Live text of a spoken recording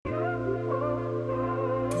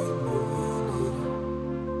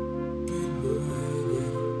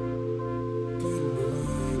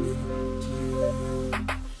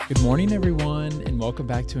Good morning, everyone, and welcome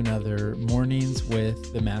back to another Mornings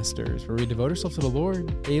with the Masters, where we devote ourselves to the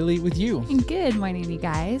Lord daily with you. And good morning, you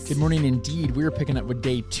guys. Good morning indeed. We are picking up with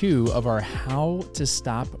day 2 of our How to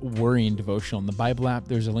Stop Worrying devotional in the Bible app.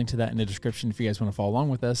 There's a link to that in the description if you guys want to follow along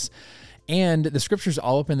with us. And the scripture's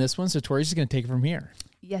all up in this one, so Tori's just going to take it from here.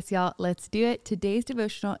 Yes, y'all, let's do it. Today's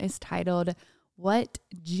devotional is titled, What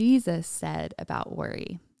Jesus Said About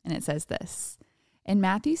Worry. And it says this. In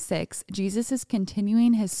Matthew 6, Jesus is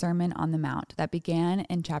continuing his Sermon on the Mount that began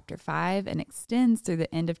in chapter 5 and extends through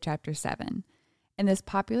the end of chapter 7. In this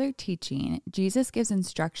popular teaching, Jesus gives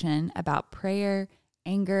instruction about prayer,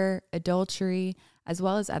 anger, adultery, as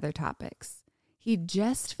well as other topics. He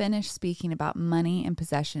just finished speaking about money and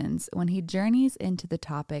possessions when he journeys into the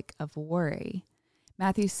topic of worry.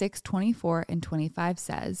 Matthew 6:24 and 25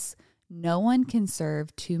 says, "No one can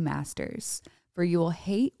serve two masters, for you will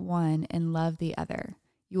hate one and love the other.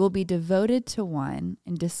 You will be devoted to one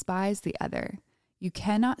and despise the other. You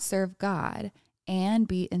cannot serve God and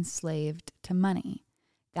be enslaved to money.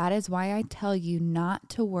 That is why I tell you not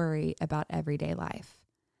to worry about everyday life."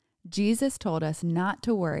 Jesus told us not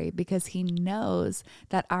to worry because he knows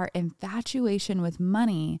that our infatuation with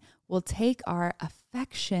money will take our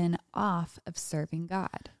affection off of serving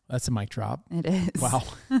God. That's a mic drop. It is. Wow.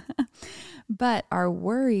 But our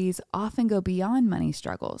worries often go beyond money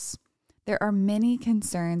struggles. There are many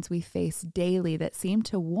concerns we face daily that seem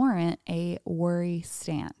to warrant a worry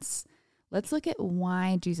stance. Let's look at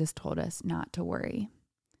why Jesus told us not to worry.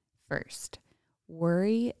 First,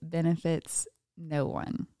 worry benefits no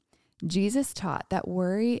one. Jesus taught that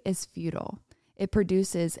worry is futile. It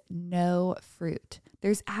produces no fruit.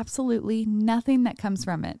 There's absolutely nothing that comes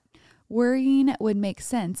from it. Worrying would make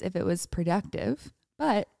sense if it was productive,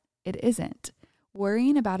 but it isn't.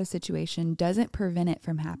 Worrying about a situation doesn't prevent it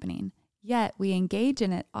from happening, yet we engage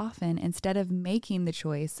in it often instead of making the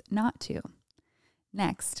choice not to.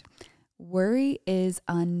 Next, worry is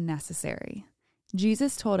unnecessary.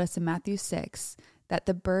 Jesus told us in Matthew 6 that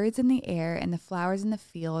the birds in the air and the flowers in the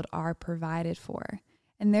field are provided for,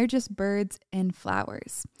 and they're just birds and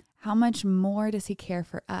flowers. How much more does he care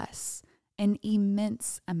for us? An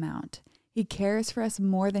immense amount. He cares for us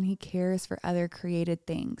more than he cares for other created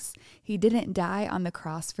things. He didn't die on the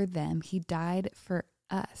cross for them. He died for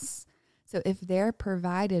us. So if they're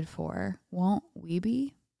provided for, won't we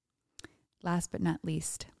be? Last but not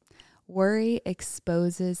least, worry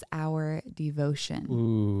exposes our devotion.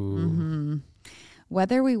 Ooh.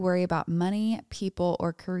 Whether we worry about money, people,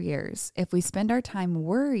 or careers, if we spend our time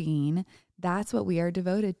worrying, that's what we are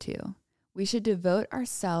devoted to. We should devote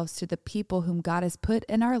ourselves to the people whom God has put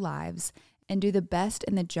in our lives and do the best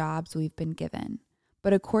in the jobs we've been given.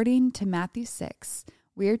 But according to Matthew 6,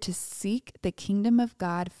 we are to seek the kingdom of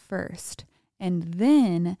God first, and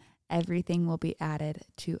then everything will be added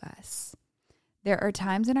to us. There are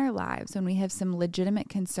times in our lives when we have some legitimate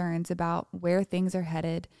concerns about where things are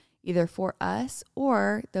headed, either for us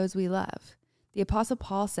or those we love. The Apostle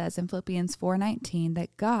Paul says in Philippians 4:19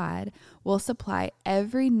 that God will supply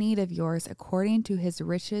every need of yours according to his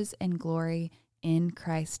riches and glory in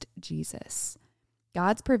Christ Jesus.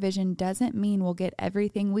 God's provision doesn't mean we'll get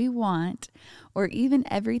everything we want or even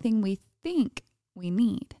everything we think we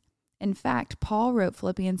need. In fact, Paul wrote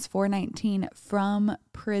Philippians 4:19 from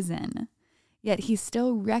prison. Yet he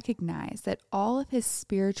still recognized that all of his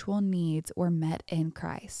spiritual needs were met in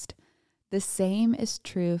Christ. The same is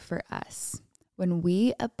true for us. When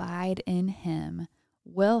we abide in him,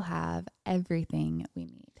 we'll have everything we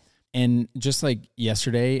need. And just like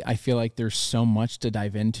yesterday, I feel like there's so much to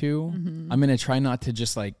dive into. I'm going to try not to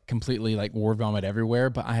just like completely like word vomit everywhere,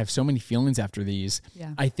 but I have so many feelings after these.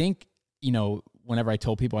 Yeah. I think, whenever I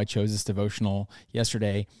told people I chose this devotional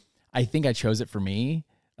yesterday, I think I chose it for me.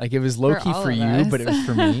 Like it was low key for you, but it was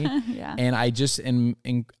for me. Yeah. And I just I'm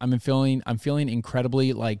feeling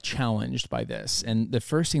incredibly like challenged by this. And the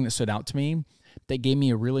first thing that stood out to me that gave me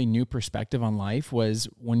a really new perspective on life was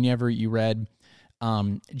whenever you read,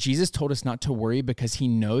 Jesus told us not to worry because he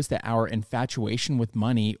knows that our infatuation with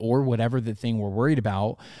money or whatever the thing we're worried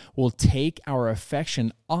about will take our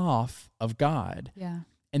affection off of God. Yeah.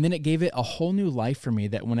 And then it gave it a whole new life for me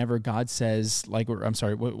that whenever God says,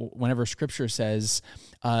 whenever scripture says,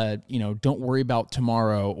 don't worry about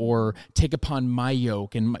tomorrow or take upon my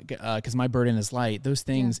yoke and because my burden is light, those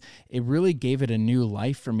things, It really gave it a new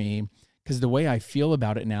life for me. Because the way I feel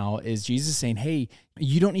about it now is Jesus saying, hey,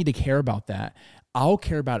 you don't need to care about that. I'll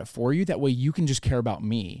care about it for you. That way you can just care about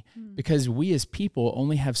me, because we as people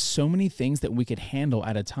only have so many things that we could handle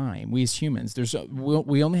at a time. We as humans,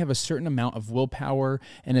 we only have a certain amount of willpower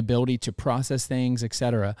and ability to process things,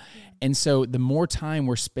 etc. And so the more time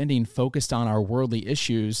we're spending focused on our worldly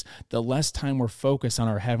issues, the less time we're focused on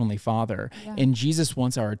our Heavenly Father. Yeah. And Jesus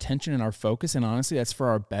wants our attention and our focus. And honestly, that's for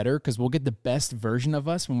our better, because we'll get the best version of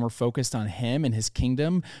us when we're focused on Him and His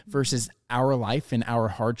kingdom versus our life and our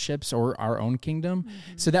hardships or our own kingdom.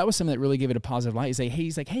 So that was something that really gave it a positive light.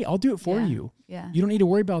 He's like, hey, I'll do it for you. Yeah. You don't need to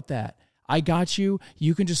worry about that. I got you.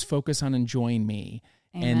 You can just focus on enjoying me.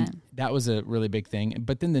 Amen. And that was a really big thing.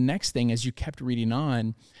 But then the next thing, as you kept reading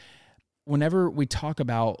on, whenever we talk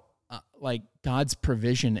about like God's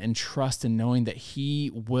provision and trust and knowing that He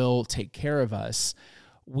will take care of us,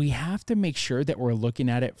 we have to make sure that we're looking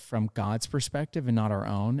at it from God's perspective and not our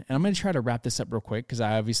own. And I'm going to try to wrap this up real quick, because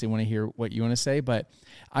I obviously want to hear what you want to say. But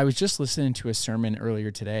I was just listening to a sermon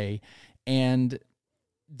earlier today, and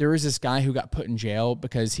there was this guy who got put in jail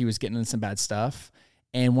because he was getting in some bad stuff.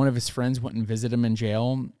 And one of his friends went and visited him in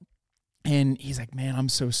jail. And he's like, man, I'm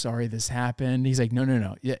so sorry this happened. He's like,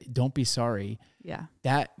 no. Yeah, don't be sorry. Yeah.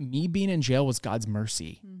 That me being in jail was God's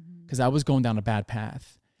mercy, because I was going down a bad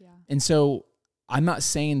path. Yeah. And so I'm not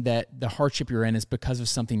saying that the hardship you're in is because of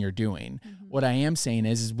something you're doing. What I am saying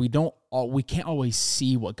is we can't always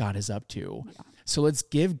see what God is up to. Yeah. So let's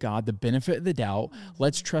give God the benefit of the doubt.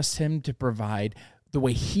 Let's trust Him to provide the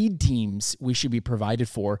way He deems we should be provided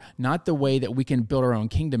for, not the way that we can build our own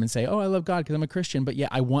kingdom and say, oh, I love God because I'm a Christian, but yeah,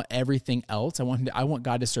 I want everything else. I want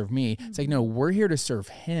God to serve me. It's like, no, we're here to serve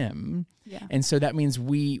Him. Yeah. And so that means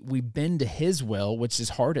we bend to His will, which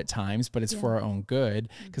is hard at times, but it's for our own good,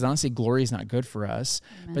 because honestly, glory is not good for us.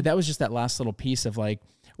 Amen. But that was just that last little piece of like,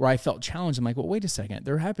 where I felt challenged. I'm like, well, wait a second.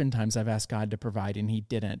 There have been times I've asked God to provide and He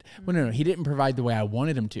didn't. Well, no, He didn't provide the way I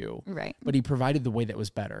wanted Him to. Right. But He provided the way that was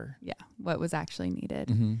better. Yeah. What was actually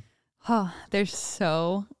needed. Oh, there's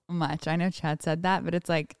so much. I know Chad said that, but it's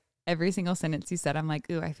like every single sentence you said, I'm like,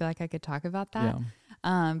 ooh, I feel like I could talk about that.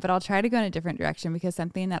 Yeah. But I'll try to go in a different direction, because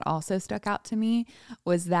something that also stuck out to me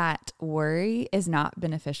was that worry is not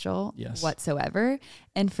beneficial whatsoever.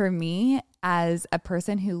 And for me, as a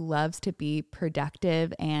person who loves to be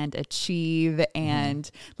productive and achieve, and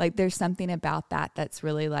like there's something about that that's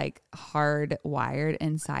really like hardwired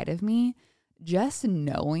inside of me, just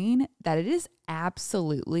knowing that it is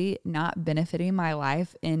absolutely not benefiting my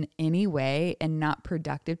life in any way and not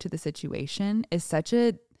productive to the situation is such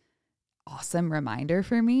a awesome reminder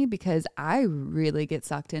for me, because I really get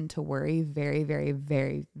sucked into worry very, very,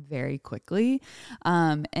 very, very quickly.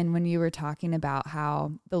 And when you were talking about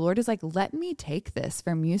how the Lord is like, let me take this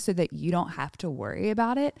from you so that you don't have to worry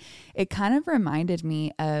about it, it kind of reminded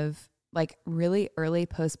me of like really early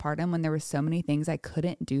postpartum, when there were so many things I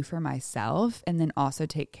couldn't do for myself and then also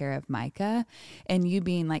take care of Micah, and you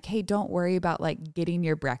being like, hey, don't worry about like getting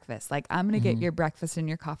your breakfast. Like, I'm going to get your breakfast and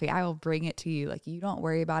your coffee. I will bring it to you. Like, you don't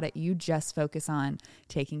worry about it. You just focus on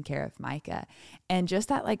taking care of Micah. And just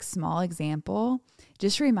that like small example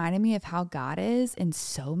just reminded me of how God is in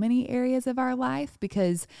so many areas of our life,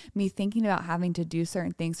 because me thinking about having to do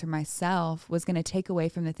certain things for myself was going to take away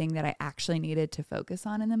from the thing that I actually needed to focus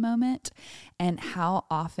on in the moment. And how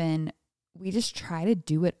often we just try to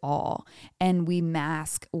do it all, and we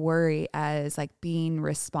mask worry as like being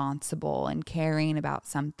responsible and caring about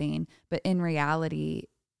something. But in reality,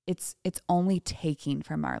 it's only taking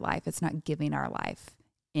from our life. It's not giving our life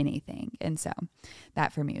anything. And so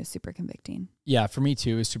that for me was super convicting. Yeah, for me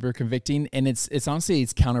too, is super convicting. And it's honestly,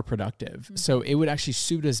 it's counterproductive. So it would actually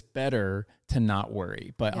suit us better to not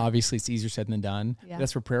worry, but obviously it's easier said than done. Yeah.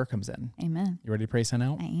 That's where prayer comes in. Amen. You ready to pray sign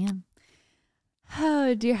out? I am.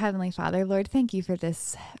 Oh, dear Heavenly Father, Lord, thank you for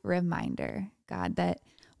this reminder, God, that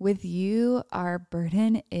with you, our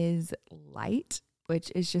burden is light,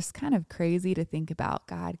 which is just kind of crazy to think about,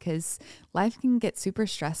 God, because life can get super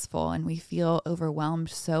stressful and we feel overwhelmed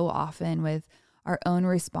so often with our own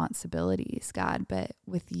responsibilities, God. But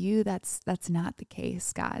with you, that's not the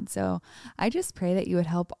case, God. So I just pray that you would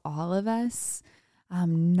help all of us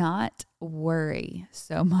not worry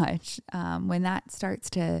so much when that starts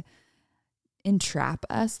to entrap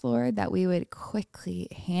us, Lord, that we would quickly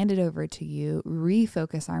hand it over to you,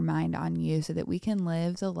 refocus our mind on you so that we can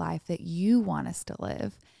live the life that you want us to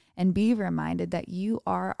live, and be reminded that you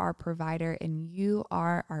are our provider and you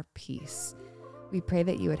are our peace. We pray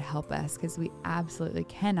that you would help us, because we absolutely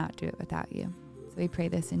cannot do it without you. So we pray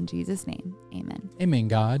this in Jesus' name. Amen. Amen,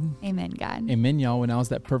 God. Amen, God. Amen, y'all. Well, now is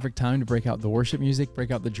that perfect time to break out the worship music,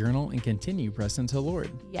 break out the journal, and continue pressing to the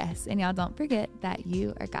Lord. Yes. And y'all don't forget that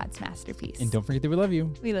you are God's masterpiece. And don't forget that we love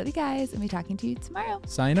you. We love you guys, and we'll be talking to you tomorrow.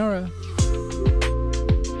 Sayonara.